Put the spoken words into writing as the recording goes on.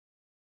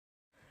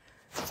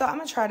So I'm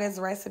gonna try this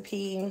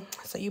recipe.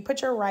 So you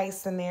put your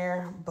rice in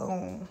there,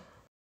 boom.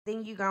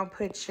 Then you gonna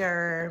put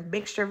your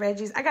mixture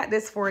veggies. I got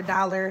this for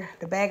 $1.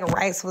 The bag of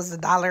rice was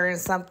 $1 and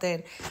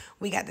something.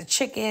 We got the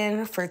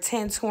chicken for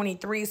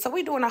 $10.23. So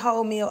we doing a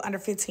whole meal under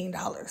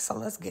 $15. So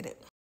let's get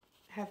it.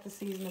 Have to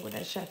season it with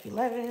that Chef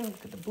 11.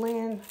 Look at the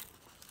blend.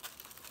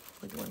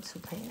 We're doing 2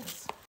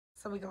 pans.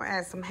 So we're gonna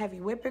add some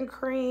heavy whipping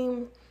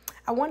cream.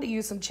 I wanted to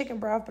use some chicken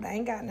broth, but I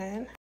ain't got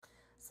none.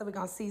 So we're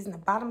gonna season the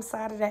bottom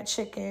side of that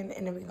chicken,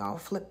 and then we're gonna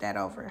flip that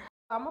over.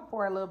 I'm gonna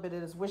pour a little bit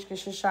of this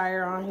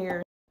Worcestershire on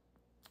here.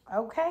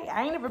 Okay,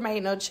 I ain't never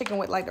made no chicken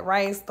with like the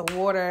rice, the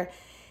water,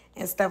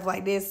 and stuff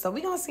like this. So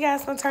we gonna see how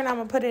it's gonna turn out. I'm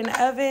gonna put it in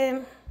the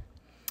oven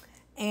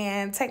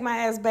and take my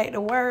ass back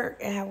to work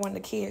and have one of the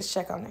kids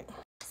check on it.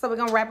 So we're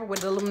gonna wrap it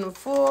with aluminum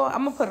foil.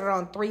 I'm gonna put it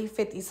on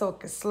 350 so it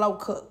can slow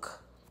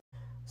cook.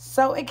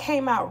 So it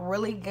came out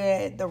really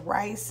good. The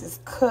rice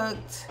is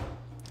cooked.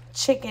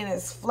 Chicken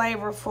is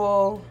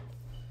flavorful.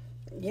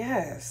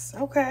 Yes,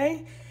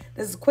 okay.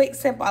 This is quick,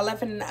 simple. I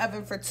left it in the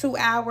oven for 2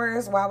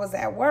 hours while I was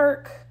at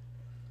work.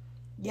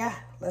 Yeah,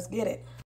 let's get it.